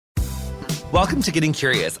Welcome to Getting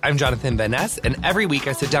Curious. I'm Jonathan Van Ness, and every week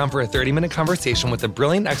I sit down for a 30-minute conversation with a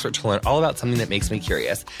brilliant expert to learn all about something that makes me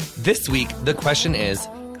curious. This week, the question is,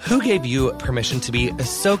 who gave you permission to be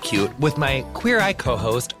so cute with my Queer Eye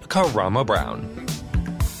co-host, Karamo Brown?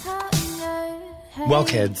 Well,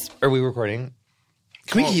 kids, are we recording?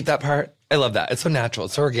 Can we keep that part? I love that. It's so natural.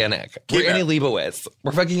 It's so organic. We're Annie Leibovitz.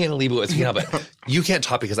 We're fucking Annie Leibovitz. We can help it. You can't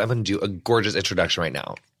talk because I'm going to do a gorgeous introduction right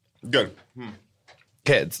now. Good.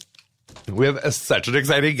 Kids, we have such an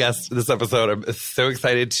exciting guest this episode. I'm so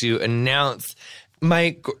excited to announce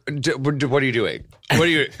my... What are you doing? What are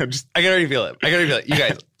you... I can already feel it. You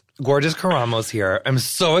guys, gorgeous Karamo's here. I'm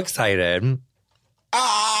so excited.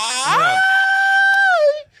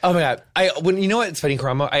 Oh my God. You know what? It's funny,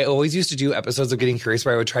 Karamo. I always used to do episodes of Getting Curious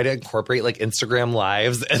where I would try to incorporate like Instagram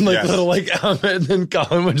lives and like little like, and then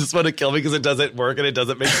Colin would just want to kill me because it doesn't work and it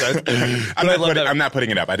doesn't make sense. I'm not putting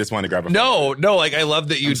it up. I just want to grab a No, like I love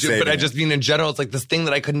that you do, but I just mean in general, it's like this thing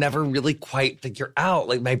that I could never really quite figure out.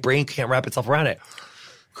 Like my brain can't wrap itself around it.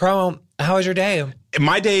 Karamo, how was your day?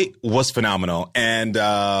 My day was phenomenal. And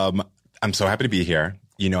I'm so happy to be here.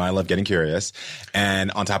 You know, I love Getting Curious.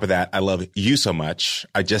 And on top of that, I love you so much.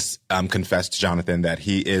 I just confessed to Jonathan that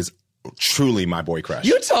he is truly my boy crush.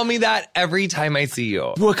 You tell me that every time I see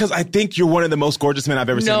you. Well, because I think you're one of the most gorgeous men I've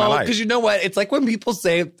ever seen in my life. No, because you know what? It's like when people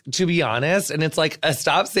say, to be honest, and it's like,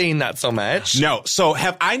 stop saying that so much. No. So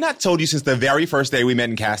have I not told you since the very first day we met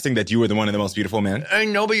in casting that you were one of the most beautiful men? I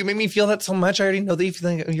know, but you made me feel that so much. I already know that you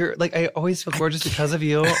feel like you're like, I always feel gorgeous because of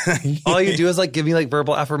you. All you do is like give me like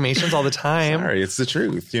verbal affirmations all the time. Sorry, it's the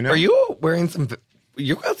truth, you know? Are you wearing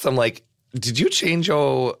you got some like, did you change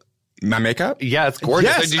your... My makeup? Yeah, it's gorgeous.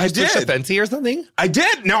 Yes, did you switch to Fenty or something? I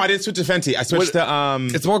did. No, I didn't switch to Fenty. I switched to...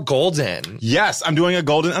 It's more golden. Yes, I'm doing a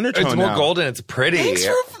golden undertone It's more now. golden. It's pretty. Thanks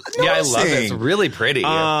for noticing. Yeah, I love it. It's really pretty.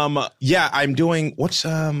 Yeah, I'm doing... What's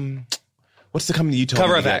the company you told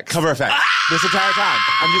Cover me? FX. Cover FX. This entire time.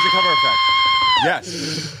 I'm using Cover FX.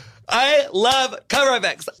 Yes. I love Cover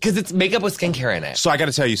FX because it's makeup with skincare in it. So I got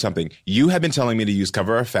to tell you something. You have been telling me to use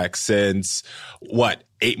Cover FX since,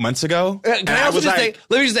 8 months ago? Can I also just say...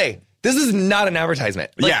 Let me just say... This is not an advertisement.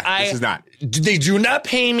 Like, this is not. They do not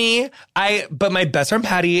pay me. But my best friend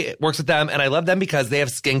Patty works with them, and I love them because they have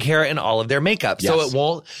skincare in all of their makeup. Yes.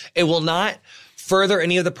 So it will not further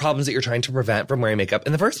any of the problems that you're trying to prevent from wearing makeup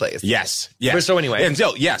in the first place. Yes. But so anyway. And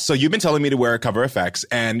so you've been telling me to wear Cover FX,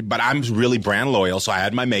 but I'm really brand loyal, so I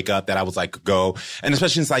had my makeup that I was like, go. And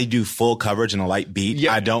especially since I do full coverage and a light beat,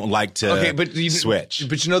 I don't like to switch.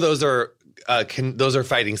 But you know those are... those are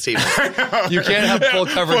fighting statements. You can't have full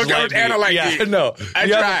coverage. Full coverage and a light beat. No.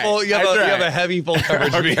 You have a heavy full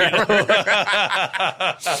coverage beat. But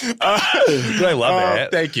I love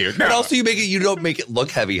it. Thank you. But also you don't make it look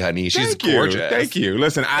heavy, honey. She's gorgeous. Thank you.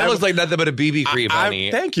 Listen, it looks like nothing but a BB cream,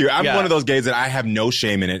 honey. Thank you. I'm one of those gays that I have no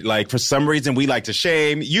shame in it. Like, for some reason, we like to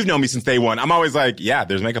shame. You've known me since day one. I'm always like, yeah,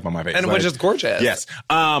 there's makeup on my face. And which is gorgeous. Yes.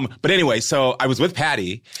 But anyway, so I was with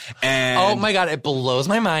Patty, and... Oh, my God. It blows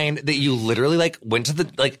my mind that you literally, like, went to the,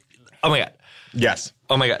 like... Oh, my God. Yes.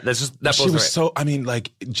 Oh, my God. That blows she was so... I mean,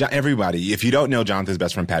 like, everybody, if you don't know Jonathan's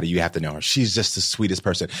best friend, Patty, you have to know her. She's just the sweetest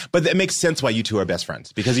person. But it makes sense why you two are best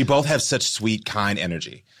friends, because you both have such sweet, kind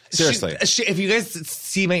energy. Seriously. If you guys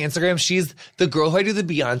see my Instagram, she's the girl who I do the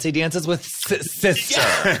Beyonce dances with sister.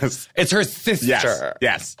 Yes. It's her sister.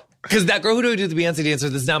 Yes. Because that girl who do the Beyonce dancer,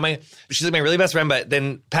 this is now she's like my really best friend, but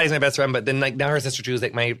then Patty's my best friend, but then like now her sister too is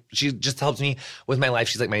like she just helps me with my life.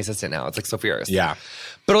 She's like my assistant now. It's like so fierce. Yeah.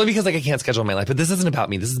 But only because like I can't schedule my life. But this isn't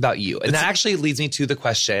about me. This is about you. And that actually leads me to the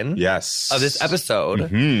question of this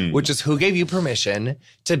episode, which is who gave you permission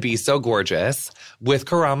to be so gorgeous with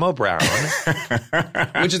Karamo Brown,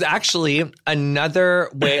 which is actually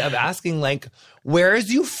another way of asking like, where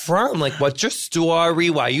is you from? Like, what's your story?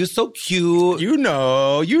 Why are you so cute? You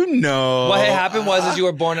know. What had happened was you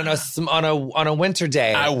were born on a winter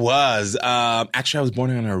day. I was. Actually, I was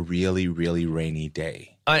born on a really, really rainy day.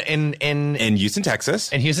 In Houston,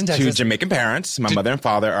 Texas. In Houston, Texas. To Jamaican parents. My mother and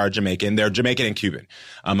father are Jamaican. They're Jamaican and Cuban.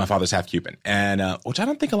 My father's half Cuban. And which I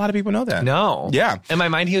don't think a lot of people know that. No. Yeah. In my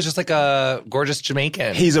mind, he was just like a gorgeous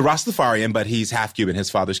Jamaican. He's a Rastafarian, but he's half Cuban. His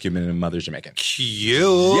father's Cuban and mother's Jamaican.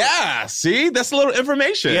 Cute. Yeah. See? That's a little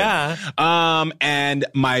information. Yeah. And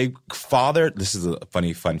my father, this is a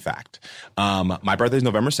fun fact. My birthday is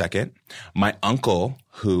November 2nd. My uncle,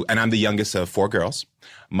 and I'm the youngest of 4 girls.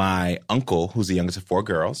 My uncle, who's the youngest of 4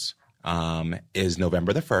 girls, is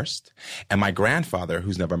November the 1st. And my grandfather,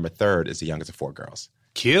 who's November 3rd, is the youngest of 4 girls.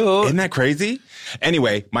 Cute. Isn't that crazy?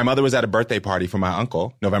 Anyway, my mother was at a birthday party for my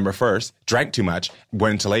uncle, November 1st, drank too much,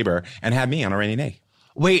 went into labor, and had me on a rainy day.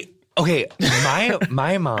 Wait, okay.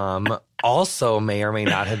 My mom also may or may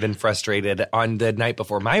not have been frustrated on the night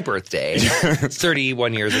before my birthday,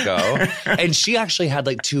 31 years ago. And she actually had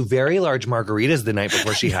like 2 very large margaritas the night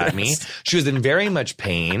before she had me. She was in very much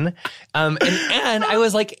pain. And Anne, I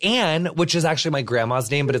was like, Anne, which is actually my grandma's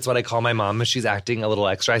name, but it's what I call my mom if she's acting a little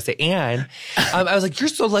extra. I say, Anne. I was like, you're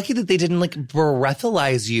so lucky that they didn't like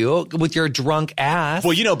breathalyze you with your drunk ass.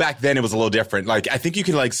 Well, you know, back then it was a little different. Like, I think you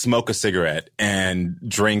could like smoke a cigarette and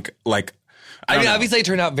drink like, I mean, obviously I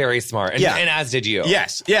turned out very smart, and as did you.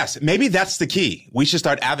 Yes. Maybe that's the key. We should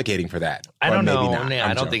start advocating for that. I don't know.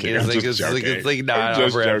 I don't think it's like not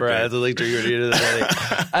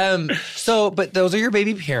So, but those are your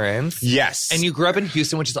baby parents. Yes. And you grew up in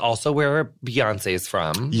Houston, which is also where Beyonce is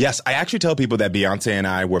from. Yes. I actually tell people that Beyonce and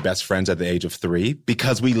I were best friends at the age of 3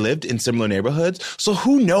 because we lived in similar neighborhoods. So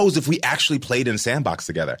who knows if we actually played in Sandbox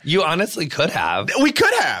together? You honestly could have. We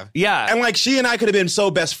could have. Yeah. And like she and I could have been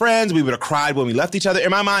so best friends. We would have cried when we left each other. In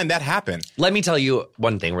my mind, that happened. Let me tell you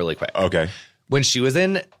one thing really quick. Okay. When she was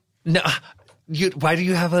in... No... why do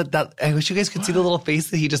you have that? I wish you guys could see the little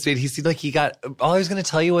face that he just made. He seemed like he got. All I was going to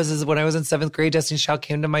tell you is when I was in 7th grade, Destiny Child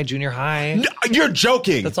came to my junior high. No, you're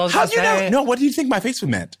joking. That's all I was going to say. No, what do you think my face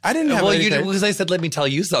meant? I didn't have anything. Well, because I said, let me tell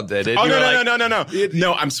you something. Oh, no.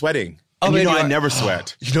 No, I'm sweating. And I never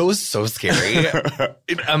sweat. You know, it was so scary.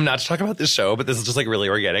 I'm not to talk about this show, but this is just like really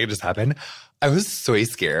organic. It just happened. I was so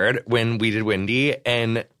scared when we did Wendy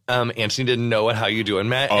and Anthony didn't know what How You Doing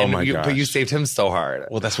met. Oh my gosh. But you saved him so hard.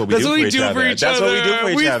 Well, that's what we do for each other. That's what we do for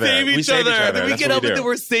each other. We save each other. Then we get up and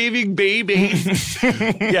we're saving babies.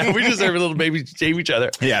 Yeah, we deserve a little baby to save each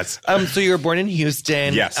other. Yes. So you were born in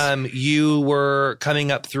Houston. Yes. You were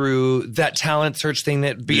coming up through that talent search thing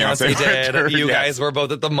that Beyonce did. You guys were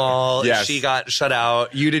both at the mall. Yes. She got shut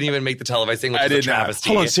out. You didn't even make the televised thing, which is a travesty.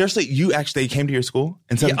 Hold on, seriously? They came to your school?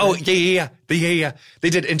 Yeah. They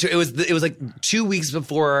did. And it was like 2 weeks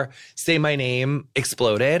before Say My Name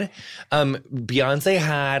exploded. Beyonce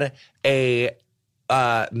had a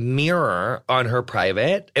mirror on her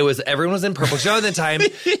private. Everyone was in purple. You know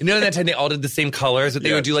that time they all did the same colors, but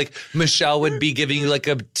they would do like, Michelle would be giving you like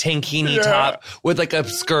a tankini top with like a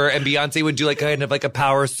skirt, and Beyonce would do like kind of like a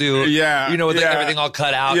power suit. Yeah. You know, with like everything all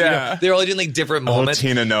cut out. Yeah. You know, they were all doing like different moments.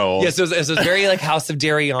 Tina Knowles. Yes, it was very like House of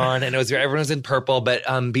Darion, and everyone was in purple, but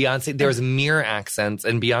Beyonce, there was mirror accents,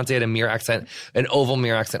 and Beyonce had a mirror accent, an oval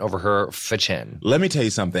mirror accent over her chin. Let me tell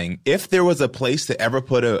you something. If there was a place to ever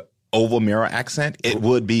put a oval mirror accent, it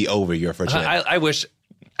would be over your chin. I wish.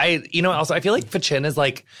 Also, I feel like chin is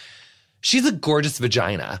like, she's a gorgeous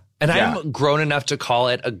vagina. And I'm grown enough to call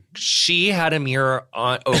it she had a mirror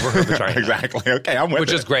over her vagina. Exactly. Okay, I'm with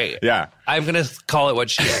Which is great. Yeah. I'm going to call it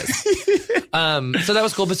what she is. So that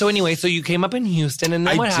was cool. But so anyway, so you came up in Houston, and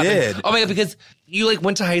then what happened? I did. Oh my God, because you like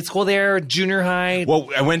went to high school there, junior high? Well,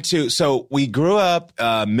 so we grew up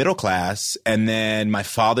middle class, and then my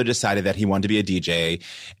father decided that he wanted to be a DJ,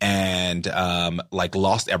 and like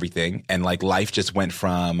lost everything, and like life just went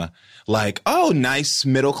from like, oh, nice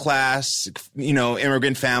middle class,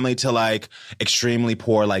 immigrant family to like extremely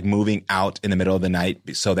poor, like moving out in the middle of the night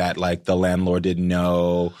so that like the landlord didn't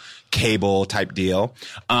know, cable type deal.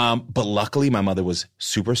 But luckily my mother was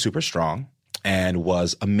super, super strong and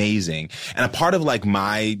was amazing. And a part of like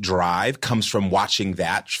my drive comes from watching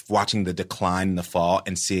the decline and the fall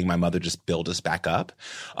and seeing my mother just build us back up.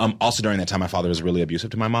 Also during that time, my father was really abusive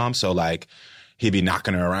to my mom. So like, he'd be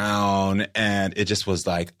knocking her around, and it just was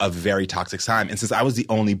like a very toxic time. And since I was the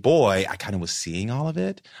only boy, I kind of was seeing all of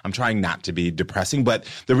it. I'm trying not to be depressing, but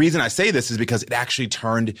the reason I say this is because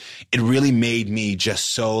it really made me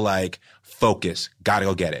just so like, focus, gotta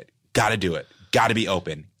go get it, gotta do it, gotta be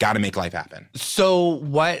open, gotta make life happen. So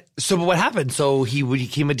what happened? So he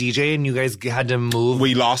became a DJ, and you guys had to move?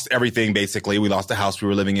 We lost everything, basically. We lost the house we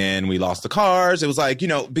were living in. We lost the cars. It was like,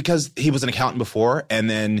 because he was an accountant before, and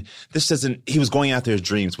then he was going after his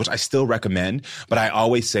dreams, which I still recommend. But I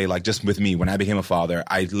always say, like, just with me, when I became a father,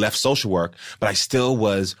 I left social work, but I still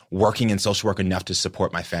was working in social work enough to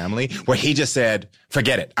support my family, where he just said,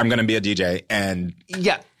 forget it, I'm going to be a DJ. And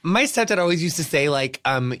yeah. My stepdad always used to say, like,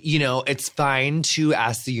 it's fine to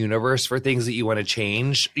ask the universe for things that you want to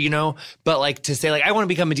change, but like to say, like, I want to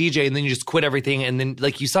become a DJ, and then you just quit everything, and then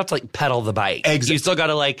like you still have to like pedal the bike. Exactly. You still got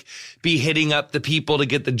to like be hitting up the people to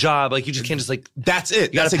get the job. Like you just can't just like. That's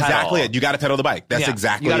it. That's exactly it. You got to pedal the bike. That's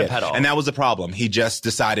exactly it. You got to pedal. And that was the problem. He just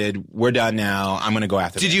decided, we're done now. I'm going to go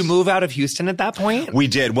after this. Did you move out of Houston at that point? We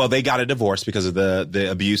did. Well, they got a divorce because of the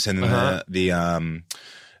abuse and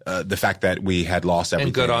the fact that we had lost everything.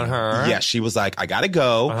 And good on her. Yeah, she was like, I gotta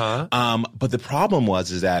go. But the problem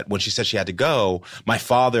is that when she said she had to go, my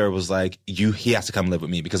father was like, he has to come live with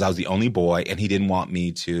me because I was the only boy and he didn't want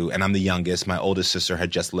me to. And I'm the youngest. My oldest sister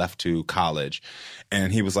had just left to college.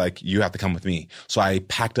 And he was like, you have to come with me. So I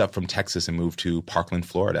packed up from Texas and moved to Parkland,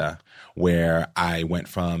 Florida, where I went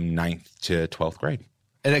from 9th to 12th grade.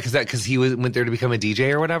 And because he went there to become a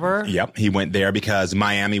DJ or whatever? Yep. He went there because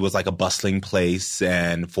Miami was like a bustling place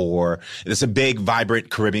and it's a big,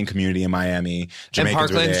 vibrant Caribbean community in Miami. Jamaicans and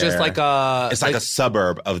Parkland's just like it's like a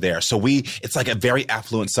suburb of there. So it's like a very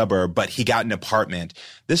affluent suburb, but he got an apartment.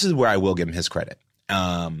 This is where I will give him his credit.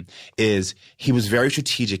 Is he was very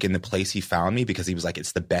strategic in the place he found me because he was like,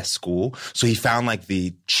 it's the best school. So he found like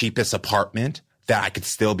the cheapest apartment that I could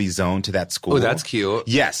still be zoned to that school. Oh, that's cute.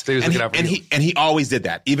 Yes. So he always did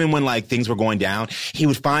that. Even when like things were going down, he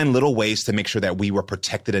would find little ways to make sure that we were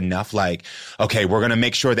protected enough. Like, okay, we're going to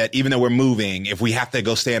make sure that even though we're moving, if we have to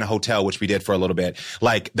go stay in a hotel, which we did for a little bit,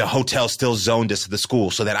 like the hotel still zoned us to the school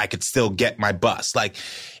so that I could still get my bus. Like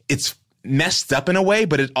it's messed up in a way,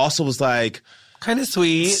 but it also was like, kind of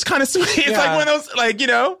sweet. It's kind of sweet. It's like one of those, like, you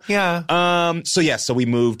know? Yeah. So we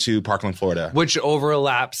moved to Parkland, Florida. Which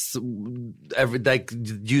overlaps, you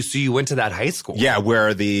went to that high school. Yeah,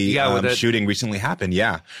 where the shooting recently happened,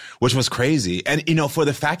 which was crazy. And, for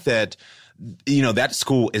the fact that, that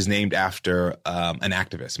school is named after an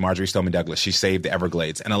activist, Marjorie Stoneman Douglas. She saved the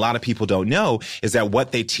Everglades. And a lot of people don't know is that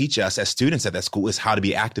what they teach us as students at that school is how to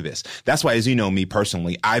be activists. That's why, as you know me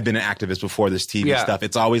personally, I've been an activist before this TV stuff.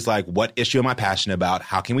 It's always like, what issue am I passionate about?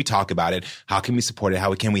 How can we talk about it? How can we support it?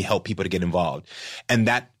 How can we help people to get involved? And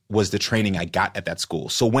that was the training I got at that school.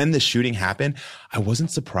 So when the shooting happened, I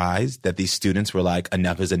wasn't surprised that these students were like,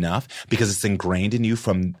 enough is enough, because it's ingrained in you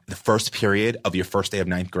from the first period of your first day of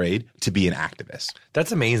 9th grade to be an activist.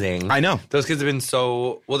 That's amazing. I know. Those kids have been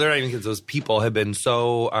they're not even kids, those people have been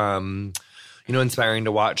so, inspiring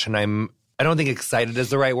to watch. And I don't think excited is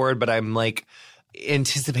the right word, but I'm like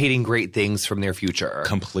anticipating great things from their future.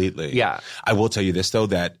 Completely. Yeah. I will tell you this though,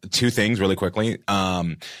 that 2 things really quickly.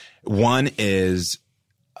 One is,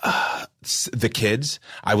 the kids,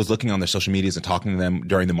 I was looking on their social medias and talking to them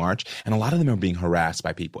during the march, and a lot of them are being harassed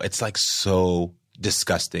by people. It's like so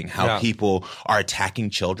disgusting how people are attacking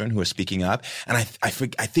children who are speaking up. And I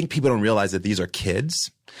think people don't realize that these are kids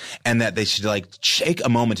and that they should like take a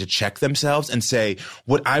moment to check themselves and say,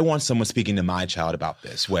 would I want someone speaking to my child about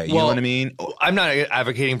this way? You know what I mean? I'm not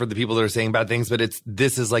advocating for the people that are saying bad things, but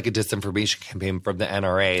this is like a disinformation campaign from the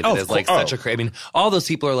NRA that is like such a I mean, all those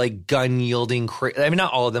people are like gun yielding. I mean,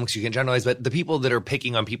 not all of them because you can generalize, but the people that are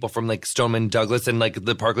picking on people from like Stoneman Douglas and like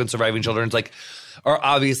the Parkland Surviving Children's like are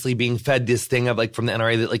obviously being fed this thing of like from the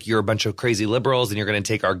NRA that like you're a bunch of crazy liberals and you're going to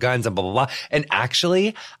take our guns and blah, blah, blah. And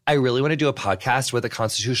actually, I really want to do a podcast with a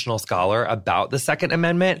constitutional scholar about the Second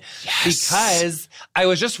Amendment because I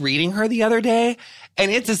was just reading her the other day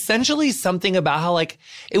and it's essentially something about how like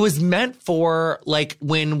it was meant for like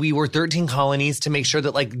when we were 13 colonies to make sure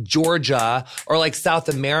that like Georgia or like South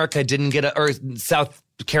America didn't get or South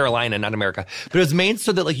Carolina, not America, but it was made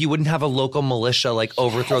so that like you wouldn't have a local militia like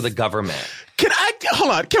overthrow the government.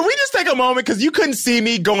 Hold on. Can we just take a moment? Because you couldn't see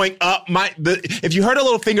me going up if you heard a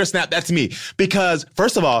little finger snap, that's me. Because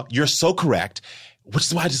first of all, you're so correct. Which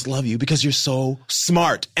is why I just love you, because you're so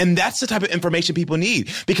smart. And that's the type of information people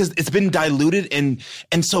need, because it's been diluted and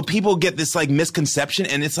so people get this like misconception,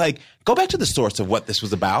 and it's like, go back to the source of what this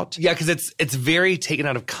was about. Yeah, because it's very taken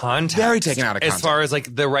out of context. Very taken out of context. As far as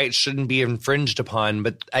like the right shouldn't be infringed upon,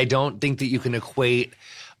 but I don't think that you can equate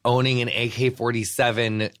owning an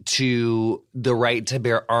AK-47 to the right to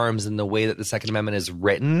bear arms in the way that the Second Amendment is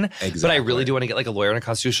written. Exactly. But I really do want to get like a lawyer and a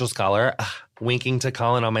constitutional scholar. Winking to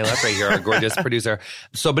Colin on my left right here, our gorgeous producer.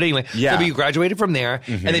 So, but anyway, so you graduated from there,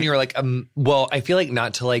 and then you were like, well, I feel like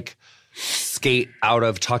not to like skate out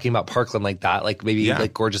of talking about Parkland like that, like maybe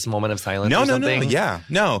like gorgeous moment of silence or something.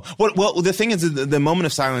 No. Well, the thing is, the moment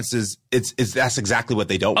of silence is that's exactly what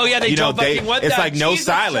they don't want. Oh yeah, they don't fucking want that. It's like no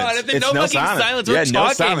silence. It's no silence.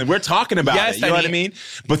 No silence. We're talking about it. You know what I mean?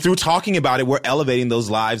 But through talking about it, we're elevating those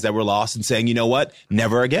lives that were lost and saying, you know what?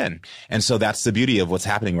 Never again. And so that's the beauty of what's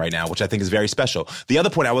happening right now, which I think is very special. The other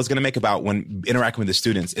point I was going to make about when interacting with the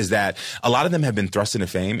students is that a lot of them have been thrust into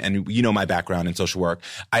fame, and you know my background in social work.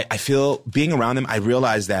 I feel being around them, I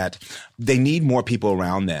realize that they need more people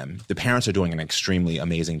around them. The parents are doing an extremely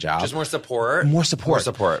amazing job. Just more support? More support. More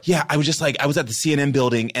support. Yeah, I was at the CNN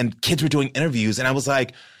building and kids were doing interviews and I was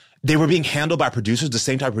like, they were being handled by producers, the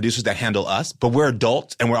same type of producers that handle us, but we're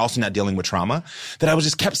adults and we're also not dealing with trauma, that I was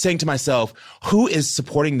just kept saying to myself, who is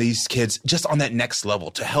supporting these kids just on that next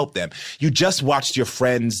level to help them? You just watched your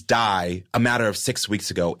friends die a matter of 6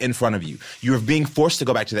 weeks ago in front of you. You're being forced to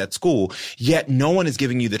go back to that school, yet no one is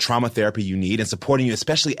giving you the trauma therapy you need and supporting you,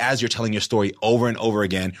 especially as you're telling your story over and over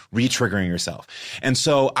again, re-triggering yourself. And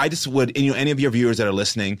so I just would, any of your viewers that are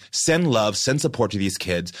listening, send love, send support to these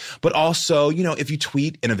kids, but also, if you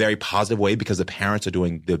tweet in a very positive way because the parents are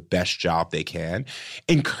doing the best job they can,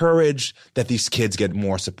 encourage that these kids get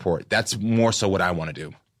more support. That's more so what I want to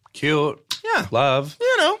do. Cute. Yeah. Love.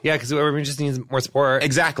 Yeah, because everyone just needs more support.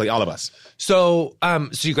 Exactly. All of us. So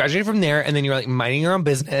so you graduated from there, and then you're like minding your own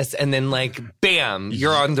business, and then like, bam,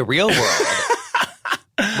 you're on the real world.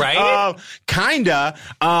 Right? Kinda.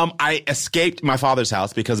 I escaped my father's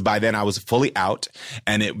house because by then I was fully out,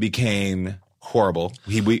 and it became horrible.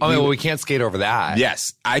 We can't skate over that.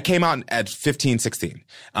 Yes. I came out at 15, 16.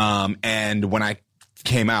 And when I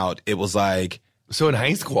came out, it was like... So in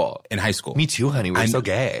high school? In high school. Me too, honey. We're so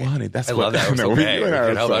gay. Well, honey, that's I love that. We're so gay.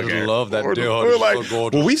 I love that dude. We're like,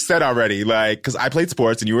 well, we said already, like, because I played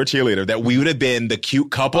sports and you were a cheerleader, that we would have been the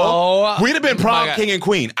cute couple. We'd have been prom king and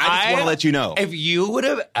queen. I just want to let you know. If you would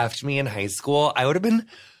have effed me in high school, I would have been,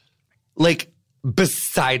 like...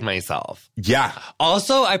 beside myself. Yeah.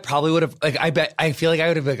 Also, I probably would have, like, I feel like I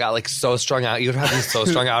would have got, like, so strung out. You would have had me so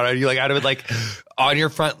strung out. I'd have been, like, on your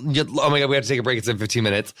front. Oh, my God, we have to take a break. It's in 15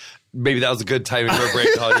 minutes. Maybe that was a good timing for a break.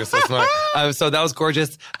 Oh, you're so smart. So that was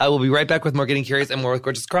gorgeous. I will be right back with more Getting Curious and more with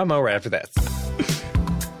Gorgeous Karamo right after this.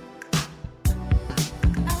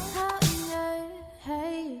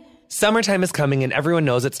 Summertime is coming and everyone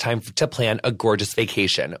knows it's time to plan a gorgeous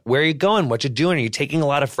vacation. Where are you going? What you doing? Are you taking a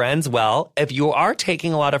lot of friends? Well, if you are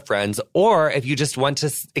taking a lot of friends, or if you just want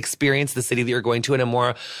to experience the city that you're going to in a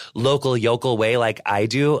more local, yokel way like I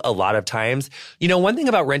do a lot of times, one thing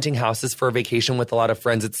about renting houses for a vacation with a lot of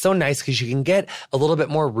friends, it's so nice because you can get a little bit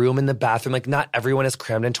more room in the bathroom. Like not everyone is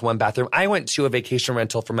crammed into one bathroom. I went to a vacation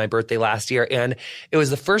rental for my birthday last year, and it was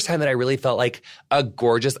the first time that I really felt like a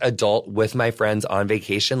gorgeous adult with my friends on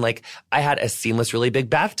vacation. Like, I had a seamless, really big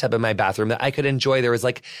bathtub in my bathroom that I could enjoy. There was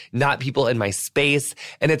like not people in my space.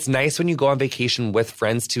 And it's nice when you go on vacation with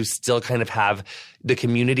friends to still kind of have the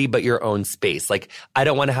community, but your own space. Like, I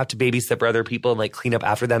don't want to have to babysit for other people and like clean up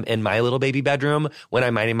after them in my little baby bedroom when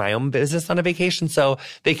I'm minding my own business on a vacation. So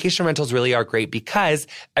vacation rentals really are great because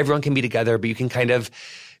everyone can be together, but you can kind of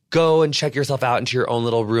go and check yourself out into your own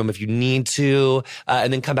little room if you need to,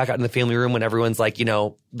 and then come back out in the family room when everyone's like,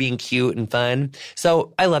 being cute and fun.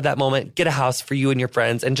 So I love that moment. Get a house for you and your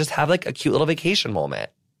friends and just have like a cute little vacation moment.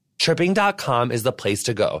 Tripping.com is the place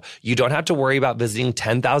to go. You don't have to worry about visiting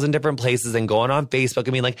 10,000 different places and going on Facebook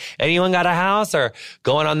and being like, anyone got a house? Or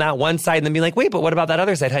going on that one side and then being like, wait, but what about that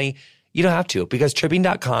other side, honey? You don't have to, because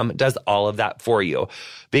Tripping.com does all of that for you.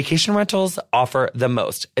 Vacation rentals offer the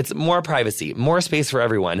most. It's more privacy, more space for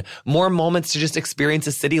everyone, more moments to just experience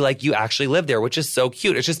a city like you actually live there, which is so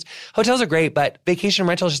cute. It's just, hotels are great, but vacation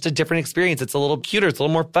rental is just a different experience. It's a little cuter. It's a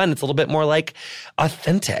little more fun. It's a little bit more like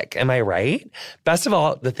authentic. Am I right? Best of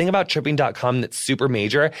all, the thing about Tripping.com that's super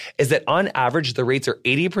major is that on average, the rates are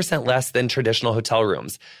 80% less than traditional hotel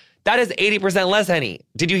rooms. That is 80% less, honey.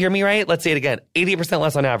 Did you hear me right? Let's say it again. 80%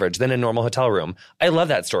 less on average than a normal hotel room. I love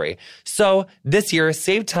that story. So this year,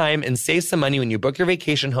 save time and save some money when you book your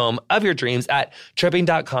vacation home of your dreams at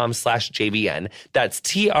tripping.com/JVN. That's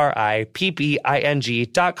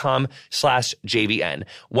TRIPPING.com/JVN.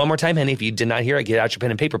 One more time, honey. If you did not hear it, get out your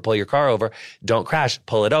pen and paper, pull your car over. Don't crash,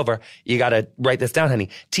 pull it over. You got to write this down, honey.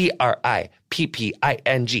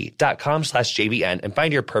 TRIPPING.com/JVN and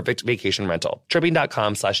find your perfect vacation rental.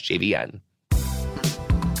 Tripping.com/JVN.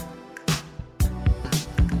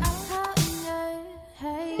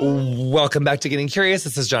 Welcome back to Getting Curious.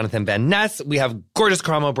 This is Jonathan Van Ness. We have gorgeous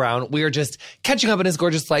Karamo Brown. We are just catching up in his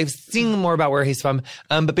gorgeous life, seeing more about where he's from.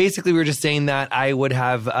 But basically, we were just saying that I would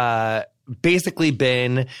have basically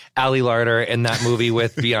been Ali Larter in that movie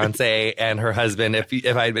with Beyonce and her husband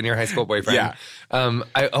if I had been your high school boyfriend. Yeah. Oh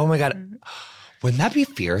my God. Wouldn't that be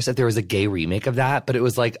fierce if there was a gay remake of that, but it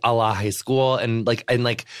was like a la High School and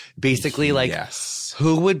basically like, yes.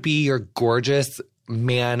 Who would be your gorgeous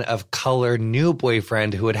man of color new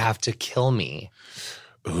boyfriend who would have to kill me?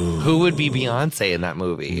 Ooh. Who would be Beyonce in that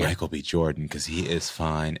movie? Michael B. Jordan, because he is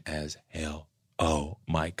fine as hell. Oh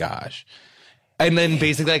my gosh. And then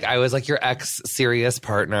basically, like, I was like your ex-serious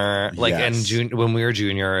partner, like, yes. When we were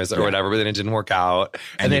juniors or whatever, but then it didn't work out.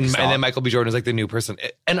 And then Michael B. Jordan was like the new person.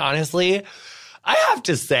 And honestly, I have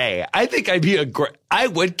to say, I think I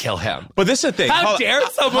would kill him. But this is the thing. How dare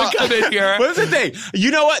someone come in here? But this is the thing. You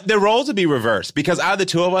know what? The roles would be reversed because out of the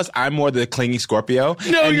two of us, I'm more the clingy Scorpio.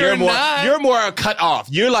 No, and you're not. You're more cut off.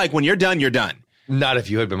 You're like, when you're done, you're done. Not if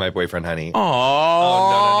you had been my boyfriend, honey. Oh, no.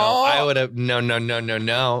 I would have.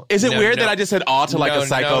 No. Is it weird that I just said to like a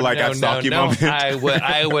psycho, I stalk you moment?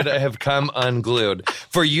 I would have come unglued.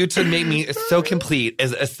 For you to make me so complete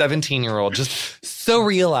as a 17-year-old, just so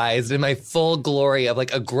realized in my full glory of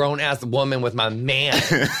like a grown-ass woman with my man.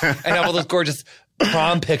 And have all those gorgeous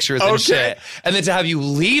prom pictures and shit. And then to have you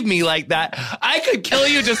leave me like that, I could kill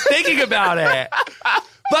you just thinking about it.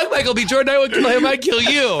 Fuck Michael B. Jordan, I would kill him, I'd kill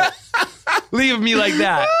you. Leave me like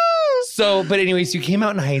that. So, but anyways, you came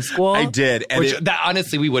out in high school. I did. And that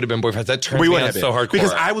honestly, we would have been boyfriends. That turned me on so hardcore.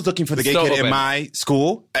 Because I was looking for the gay kid in my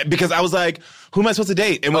school. Because I was like, who am I supposed to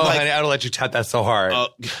date? And honey, I would let you tap that so hard.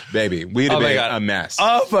 Baby, we'd have been a mess.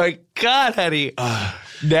 Oh my God, honey.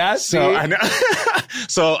 Nasty. So, I know.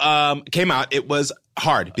 So, came out. It was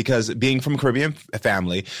hard because being from a Caribbean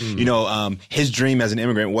family, his dream as an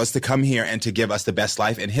immigrant was to come here and to give us the best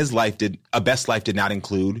life. And his best life did not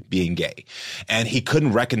include being gay. And he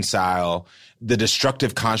couldn't reconcile the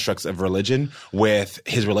destructive constructs of religion with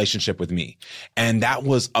his relationship with me. And that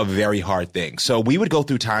was a very hard thing. So we would go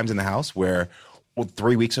through times in the house where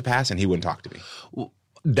 3 weeks would pass and he wouldn't talk to me.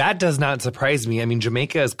 That does not surprise me. I mean,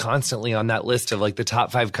 Jamaica is constantly on that list of like the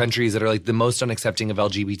top 5 countries that are like the most unaccepting of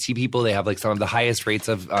LGBT people. They have like some of the highest rates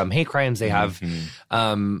of hate crimes. They have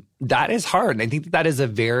that is hard. And I think that is a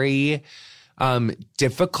very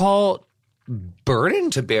difficult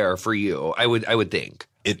burden to bear for you. I would think.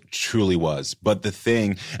 It truly was. But the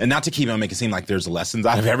thing, and not to keep on making it seem like there's lessons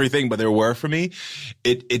out of everything, but there were for me,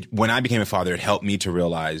 when I became a father, it helped me to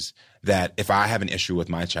realize that if I have an issue with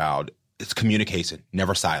my child, it's communication,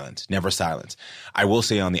 never silence, never silence. I will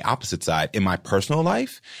say on the opposite side, in my personal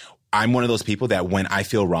life, I'm one of those people that when I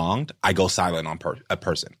feel wronged, I go silent on a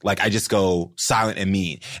person. Like I just go silent and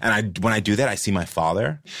mean. And when I do that, I see my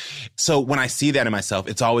father. So when I see that in myself,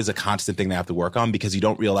 it's always a constant thing that I have to work on because you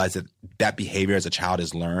don't realize that behavior as a child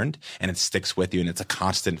is learned and it sticks with you and it's a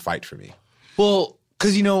constant fight for me. Well,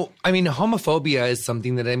 because, homophobia is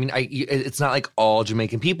something that, it's not like all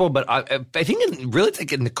Jamaican people, but I think it's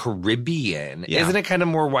like in the Caribbean. Yeah. Isn't it kind of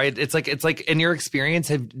more wide? It's like in your experience,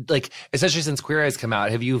 especially since Queer Eyes come out,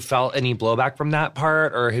 have you felt any blowback from that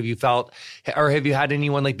part? Or have you had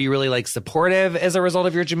anyone like be really like supportive as a result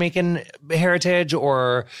of your Jamaican heritage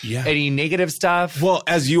or any negative stuff? Well,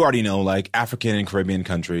 as you already know, like African and Caribbean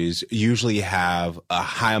countries usually have a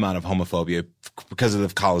high amount of homophobia because of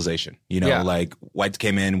the colonization, like whites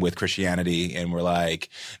came in with Christianity and were like,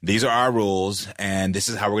 these are our rules and this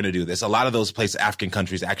is how we're going to do this. A lot of those places, African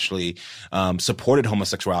countries actually supported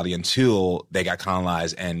homosexuality until they got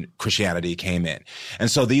colonized and Christianity came in. And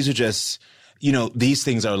so these are just, these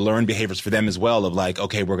things are learned behaviors for them as well of like,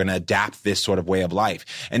 okay, we're going to adapt this sort of way of life.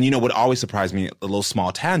 And what always surprised me, a little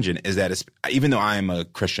small tangent, is that even though I am a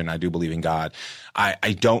Christian, I do believe in God,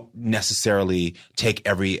 I don't necessarily take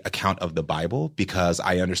every account of the Bible because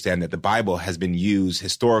I understand that the Bible has been used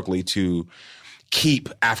historically to keep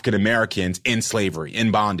African Americans in slavery,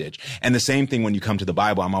 in bondage. And the same thing when you come to the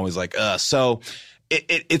Bible, I'm always like, so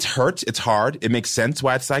it hurts. It's hard. It makes sense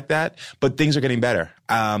why it's like that, but things are getting better.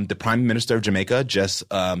 The Prime Minister of Jamaica just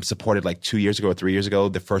supported like 2 years ago or 3 years ago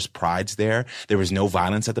the first prides there. There was no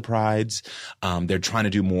violence at the prides. They're trying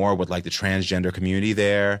to do more with like the transgender community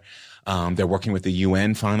there. They're working with the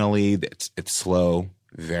UN finally. It's slow,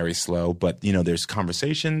 very slow, but there's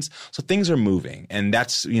conversations. So things are moving, and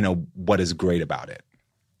that's what is great about it.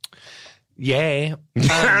 Yay.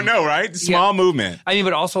 I know, right? Small movement. I mean,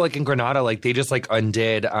 but also like in Grenada, like they just like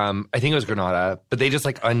undid, I think it was Grenada, but they just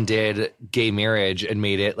like undid gay marriage and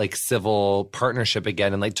made it like civil partnership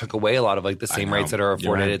again and like took away a lot of like the same rights that are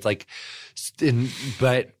afforded. Right. It's like,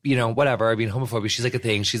 but whatever. I mean, homophobia, she's like a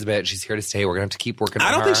thing. She's a bitch. She's here to stay. We're going to have to keep working on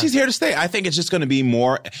her. I don't think she's here to stay. I think it's just going to be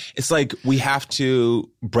more, it's like we have to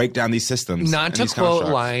break down these systems. Not to quote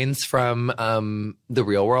lines from The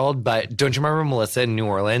Real World, but don't you remember Melissa in New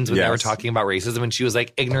Orleans when they were talking about racism and she was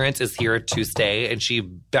like, ignorance is here to stay, and she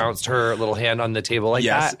bounced her little hand on the table like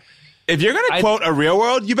that? If you're going to quote A Real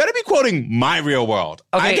World, you better be quoting My Real World.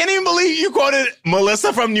 Okay. I can't even believe you quoted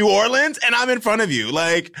Melissa from New Orleans and I'm in front of you.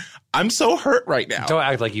 Like, I'm so hurt right now. Don't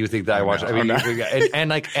act like you think that I watched. I mean,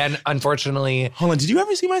 and unfortunately, hold on. Did you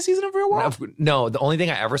ever see my season of Real World? No, the only thing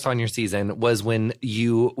I ever saw in your season was when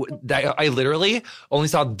I literally only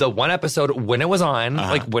saw the one episode when it was on,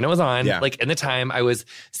 like in the time I was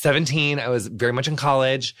 17. I was very much in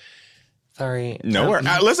college. Sorry. No,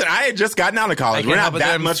 listen, I had just gotten out of college. We're not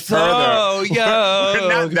that much further. We're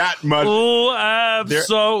not that much. Oh, I'm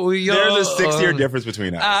so young. There's a 6-year difference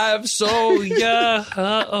between us. I'm so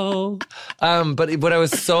young. But when I was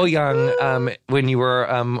so young, when you were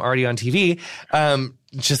already on TV,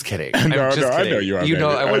 just kidding. I know you are. You know,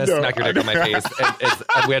 I want to smack your dick on my face.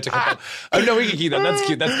 And we have to cut that. No, we can keep that.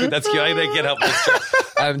 That's cute. I can't help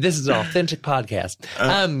this. This is an authentic podcast.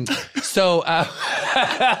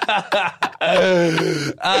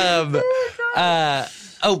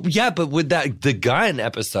 Oh yeah, but with the gun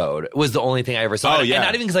episode was the only thing I ever saw. Oh yeah, and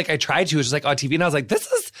not even because I tried to. It was just on TV, and I was like,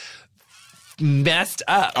 this is messed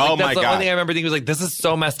up. Oh my God. That's the only thing I remember thinking was this is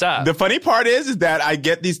so messed up. The funny part is that I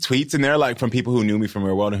get these tweets and they're from people who knew me from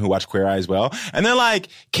Real World and who watch Queer Eye as well. And they're like,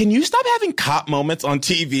 can you stop having cop moments on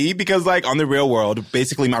TV? Because on the Real World,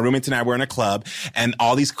 basically my roommates and I were in a club and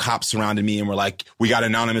all these cops surrounded me and were like, we got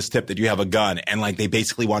an anonymous tip that you have a gun. And they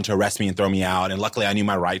basically wanted to arrest me and throw me out. And luckily I knew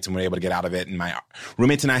my rights and were able to get out of it. And my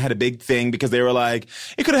roommates and I had a big thing because they were like,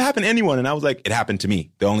 it could have happened to anyone. And I was like, it happened to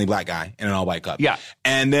me, the only black guy in an all white club. Yeah.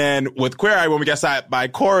 And then with Queer Eye, when we got stopped by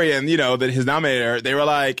Corey and, his nominator, they were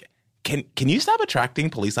like, can you stop attracting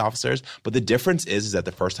police officers? But the difference is that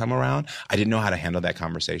the first time around, I didn't know how to handle that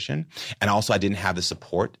conversation. And also I didn't have the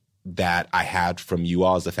support that I had from you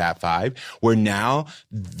all as the Fab Five, where now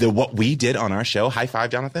what we did on our show, high five,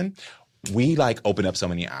 Jonathan, we opened up so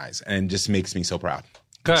many eyes and it just makes me so proud.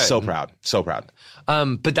 Good. So proud. So proud.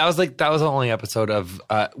 But that was the only episode of,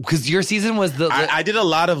 because your season was I did a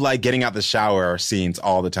lot of getting out the shower scenes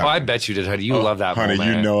all the time. Oh, I bet you did, honey. You love that moment.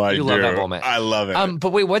 Honey, you know I do. You love that moment. I love it.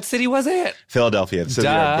 But wait, what city was it? Philadelphia, the city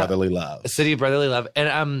of brotherly love. City of brotherly love.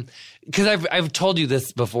 And, because I've told you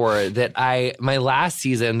this before that my last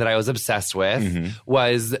season that I was obsessed with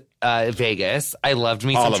was Vegas. I loved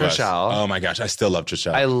me some Trishelle. Oh my gosh, I still love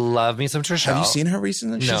Trishelle. I love me some Trishelle. Have you seen her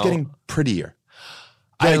recently? No. She's getting prettier.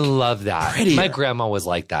 I love that. Prettier. My grandma was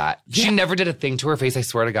like that. Yeah. She never did a thing to her face, I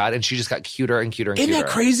swear to God, and she just got cuter and cuter and cuter. Isn't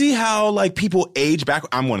that crazy how people age back?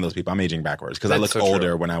 I'm one of those people. I'm aging backwards because I look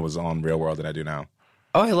older when I was on Real World than I do now.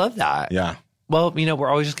 Oh, I love that. Yeah. Well, we're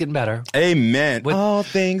always just getting better. Amen. All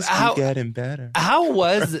things keep getting better. How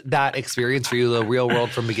was that experience for you, the Real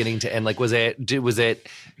World, from beginning to end? Was it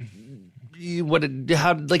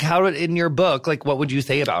how in your book, what would you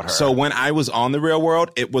say about her? So when I was on the Real World,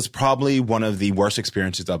 it was probably one of the worst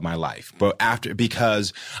experiences of my life. But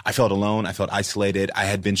because I felt alone, I felt isolated, I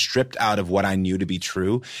had been stripped out of what I knew to be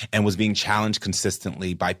true and was being challenged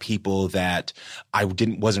consistently by people that I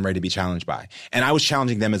wasn't ready to be challenged by. And I was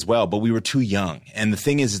challenging them as well, but we were too young. And the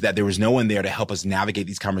thing is that there was no one there to help us navigate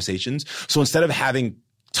these conversations. So instead of having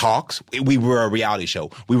talks, we were a reality show.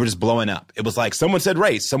 We were just blowing up. It was someone said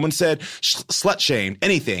race, someone said slut shame,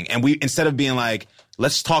 anything. And we, instead of being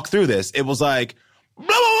let's talk through this, it was blah, blah,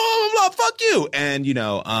 blah, blah, blah, fuck you. And,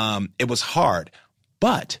 it was hard.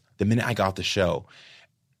 But the minute I got off the show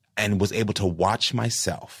and was able to watch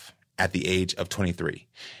myself at the age of 23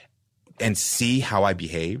 and see how I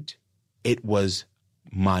behaved, it was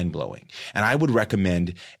mind-blowing. And I would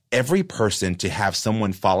recommend every person to have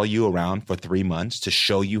someone follow you around for 3 months to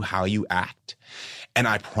show you how you act. And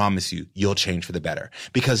I promise you, you'll change for the better.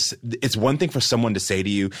 Because it's one thing for someone to say to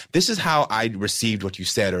you, this is how I received what you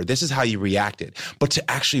said, or this is how you reacted. But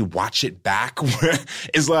to actually watch it back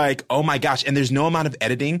is oh my gosh. And there's no amount of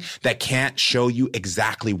editing that can't show you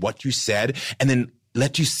exactly what you said and then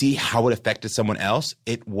let you see how it affected someone else.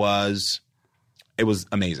 It was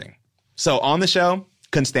amazing. So on the show,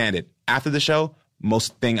 couldn't stand it. After the show, I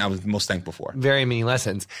was most thankful for. Very many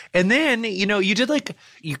lessons. And then, you did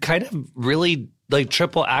you kind of really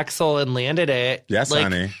triple axel and landed it. Yes,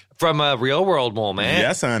 honey. From a Real World moment.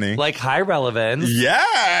 Yes, honey. High relevance.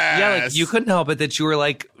 Yes. Yeah, you couldn't help it that you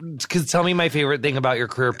were because tell me my favorite thing about your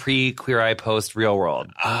career pre-Queer Eye, post Real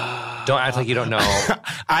World. Don't act like you don't know.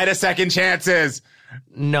 I had a second chances.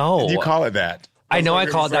 No. You call it that. I know I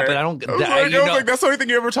call it that, but I don't. That's the only thing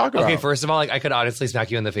you ever talk about. Okay, first of all, I could honestly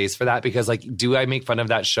smack you in the face for that because, do I make fun of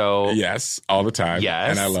that show? Yes, all the time. Yes,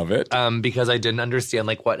 and I love it. Because I didn't understand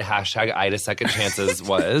what hashtag Ida Second Chances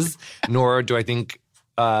was, nor do I think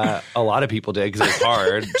a lot of people did because it's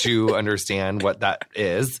hard to understand what that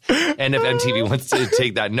is. And if MTV wants to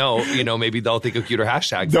take that note, maybe they'll think of cuter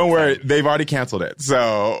hashtags. Don't worry. They've already canceled it.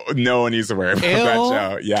 So no one needs to worry about that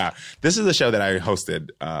show. Yeah. This is a show that I hosted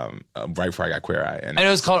right before I got Queer Eye. And it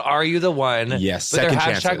was called Are You the One? Yes. But their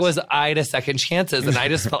hashtag was Ida Second Chances. And I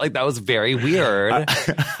just felt like that was very weird.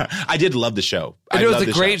 I did love the show. it was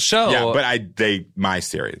a great show. Yeah, but my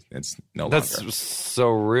series, it's no longer. That's so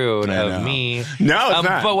rude of me. No, it's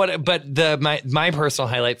not. But my personal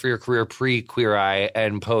highlight for your career pre-Queer Eye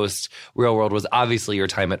and post Real World was obviously your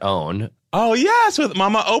time at OWN. Oh, yes, with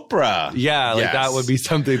Mama Oprah. Yeah, that would be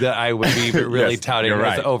something that I would be really touting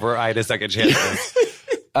as over Ida Second Chances.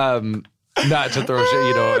 Not to throw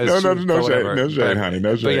shit, no shade, honey,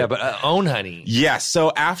 no shade. But yeah, but OWN, honey. Yes,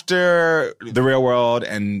 so after the Real World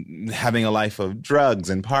and having a life of drugs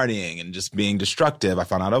and partying and just being destructive, I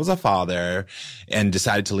found out I was a father and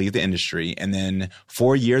decided to leave the industry. And then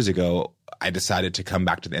 4 years ago, I decided to come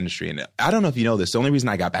back to the industry. And I don't know if you know this. The only reason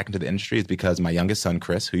I got back into the industry is because my youngest son,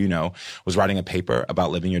 Chris, who you know, was writing a paper about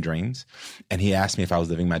living your dreams. And he asked me if I was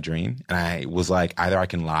living my dream. And I was like, either I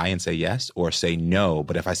can lie and say yes or say no.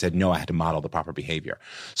 But if I said no, I had to model the proper behavior.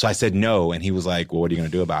 So I said no. And he was like, well, what are you going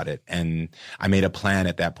to do about it? And I made a plan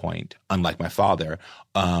at that point, unlike my father,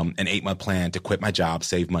 an 8-month plan to quit my job,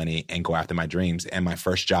 save money, and go after my dreams. And my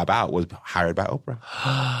first job out was hired by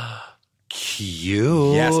Oprah.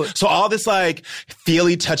 Cute. Yes. So all this like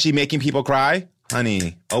feely, touchy, making people cry,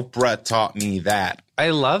 honey, Oprah taught me that.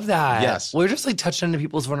 I love that. Yes. We're just like touching into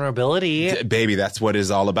people's vulnerability. Baby, that's what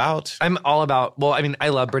it's all about. I'm all about, well, I mean, I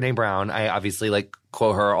love Brene Brown. I obviously like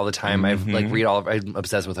quote her all the time. I've like I'm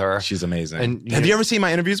obsessed with her. She's amazing. And have you ever seen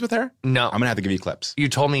my interviews with her? No. I'm going to have to give you clips. You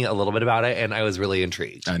told me a little bit about it and I was really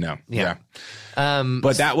intrigued. I know. Yeah.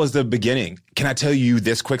 But that was the beginning. Can I tell you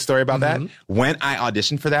this quick story about that? When I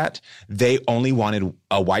auditioned for that, they only wanted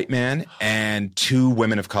a white man and 2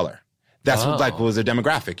 women of color. That's like was their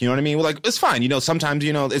demographic. You know what I mean? Well, like it's fine. You know, sometimes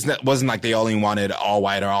it wasn't like they only wanted all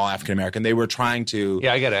white or all African American. They were trying to.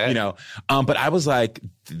 Yeah, I get it. You know, but I was like,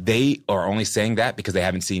 they are only saying that because they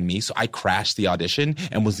haven't seen me. So I crashed the audition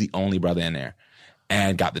and was the only brother in there,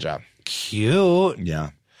 and got the job. Cute.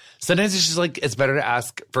 Yeah. Sometimes it's just like, it's better to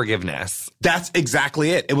ask forgiveness. That's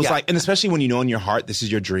exactly it. It was like, and especially when you know in your heart, this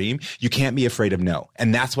is your dream, you can't be afraid of no.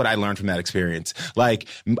 And that's what I learned from that experience. Like,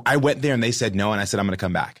 I went there and they said no, and I said, I'm going to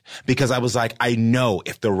come back. Because I was like, I know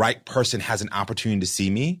if the right person has an opportunity to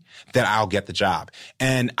see me, that I'll get the job.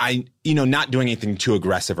 And I, not doing anything too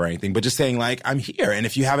aggressive or anything, but just saying like, I'm here. And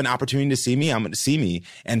if you have an opportunity to see me, I'm going to see me.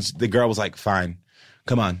 And the girl was like, fine,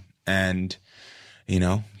 come on. And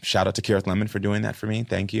shout out to Keira Lemon for doing that for me.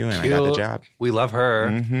 Thank you. And Cute. I got the job. We love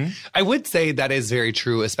her. I would say that is very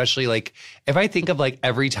true, especially like if I think of like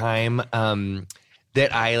every time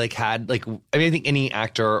that I like had like, I think any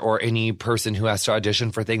actor or any person who has to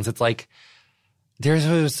audition for things, it's like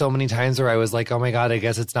there's so many times where I was like, oh my God, I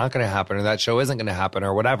guess it's not going to happen or that show isn't going to happen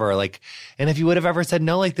or whatever. Like, and if you would have ever said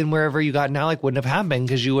no, like then wherever you got now, like wouldn't have happened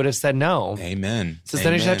because you would have said no. Amen. So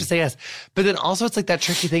then you just have to say yes. But then also it's like that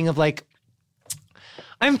tricky thing of like,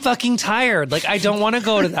 I'm fucking tired. Like, I don't want to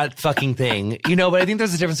go to that fucking thing, but I think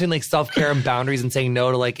there's a difference between like self-care and boundaries and saying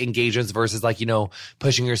no to like engagements versus like,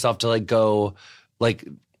 pushing yourself to like go like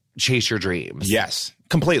chase your dreams. Yes,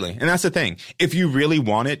 completely. And that's the thing. If you really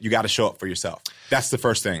want it, you got to show up for yourself. That's the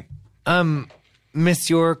first thing.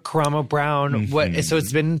 Monsieur Karamo Brown, so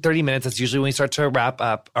it's been 30 minutes. That's usually when we start to wrap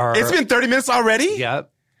up. It's been 30 minutes already?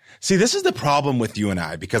 Yep. See, this is the problem with you and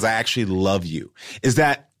I, because I actually love you, is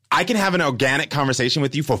that I can have an organic conversation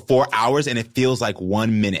with you for 4 hours and it feels like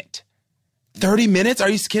 1 minute. 30 minutes? Are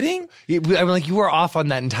you kidding? I mean, like you were off on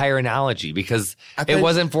that entire analogy because it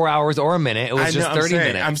wasn't 4 hours or a minute. It was just 30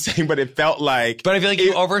 minutes. I'm saying, but it felt like. But I feel like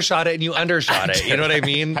you overshot it and you undershot it. You know what I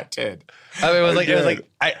mean? I did.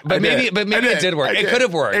 Maybe it did work. It could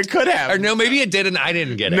have worked. It could have. Or no, maybe it did and I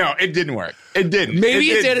didn't get it. No, it didn't work. It didn't.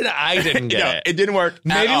 Maybe it did and I didn't get it. It didn't work.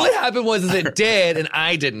 Maybe what happened was it did and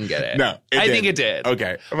I didn't get it. No, I think it did.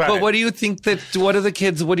 Okay. But what do you think what are the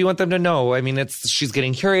kids, what do you want them to know? I mean, she's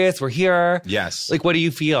getting curious. We're here. Yes. Like, what do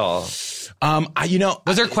you feel?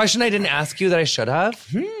 Was there a question I didn't ask you that I should have?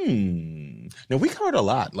 No, we covered a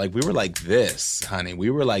lot. Like, we were like this, honey. We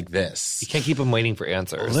were like this. You can't keep them waiting for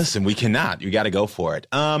answers. Listen, we cannot. You got to go for it.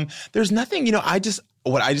 There's nothing, first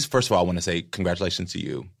of all, I want to say congratulations to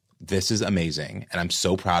you. This is amazing. And I'm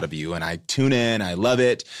so proud of you. And I tune in. I love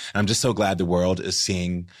it. And I'm just so glad the world is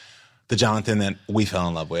seeing the Jonathan that we fell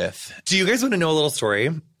in love with. Do you guys want to know a little story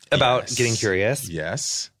about getting curious?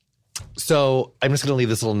 Yes. So I'm just going to leave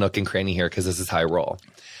this little nook and cranny here because this is how I roll.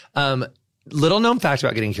 Little known fact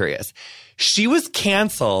about Getting Curious. She was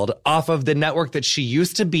canceled off of the network that she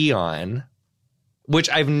used to be on, which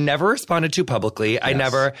I've never responded to publicly.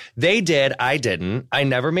 Yes. They did, I didn't. I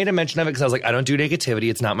never made a mention of it because I was like, I don't do negativity.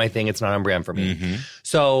 It's not my thing. It's not on brand for me.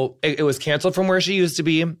 So it was canceled from where she used to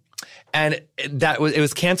be. And it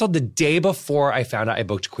was canceled the day before I found out I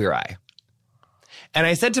booked Queer Eye. And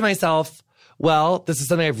I said to myself, well, this is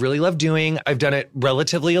something I've really loved doing. I've done it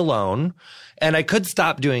relatively alone. And I could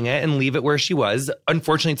stop doing it and leave it where she was.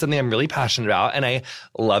 Unfortunately, it's something I'm really passionate about and I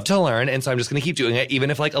love to learn. And so I'm just going to keep doing it,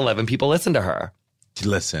 even if like 11 people listen to her.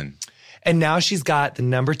 Listen. And now she's got the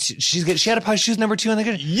number 2. She had a podcast. She was number 2 on the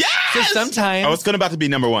good. Yes! So sometimes. I was about to be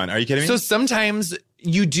number 1. Are you kidding me? So sometimes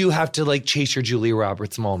you do have to like chase your Julia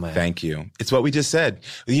Roberts moment. Thank you. It's what we just said.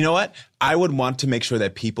 You know what? I would want to make sure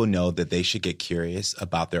that people know that they should get curious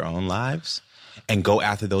about their own lives and go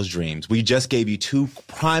after those dreams. We just gave you 2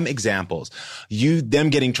 prime examples. Them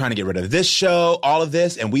trying to get rid of this show, all of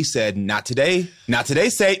this, and we said, not today. Not today,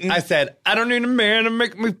 Satan. I said, I don't need a man to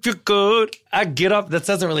make me feel good. I get up. That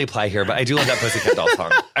doesn't really apply here, but I do love that Pussycat Dolls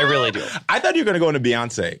song. I really do. I thought you were going to go into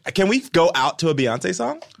Beyonce. Can we go out to a Beyonce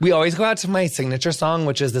song? We always go out to my signature song,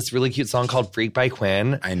 which is this really cute song called Freak by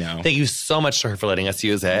Quinn. I know. Thank you so much to her for letting us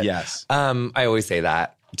use it. Yes. I always say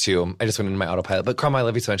that. Too. I just went into my autopilot. But Karamo, I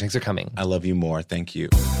love you so much. Thanks for coming. I love you more. Thank you.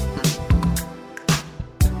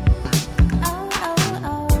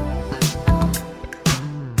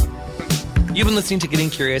 You've been listening to Getting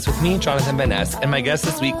Curious with me, Jonathan Van Ness, and my guest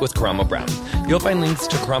this week was Karamo Brown. You'll find links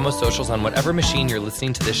to Karamo's socials on whatever machine you're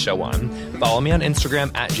listening to this show on. Follow me on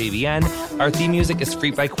Instagram at JVN. Our theme music is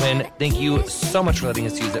Freak by Quinn. Thank you so much for letting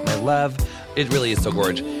us use it, my love. It really is so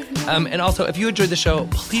gorgeous. And also, if you enjoyed the show,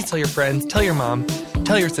 please tell your friends, tell your mom,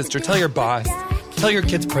 tell your sister, tell your boss, tell your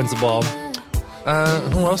kid's principal.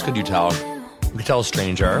 Who else could you tell? You could tell a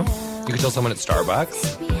stranger. You could tell someone at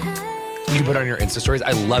Starbucks. You can put it on your Insta stories.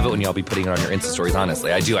 I love it when y'all be putting it on your Insta stories,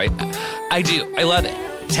 honestly. I do. I do. I love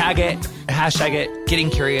it. Tag it. Hashtag it. Getting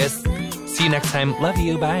Curious. See you next time. Love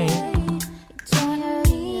you. Bye.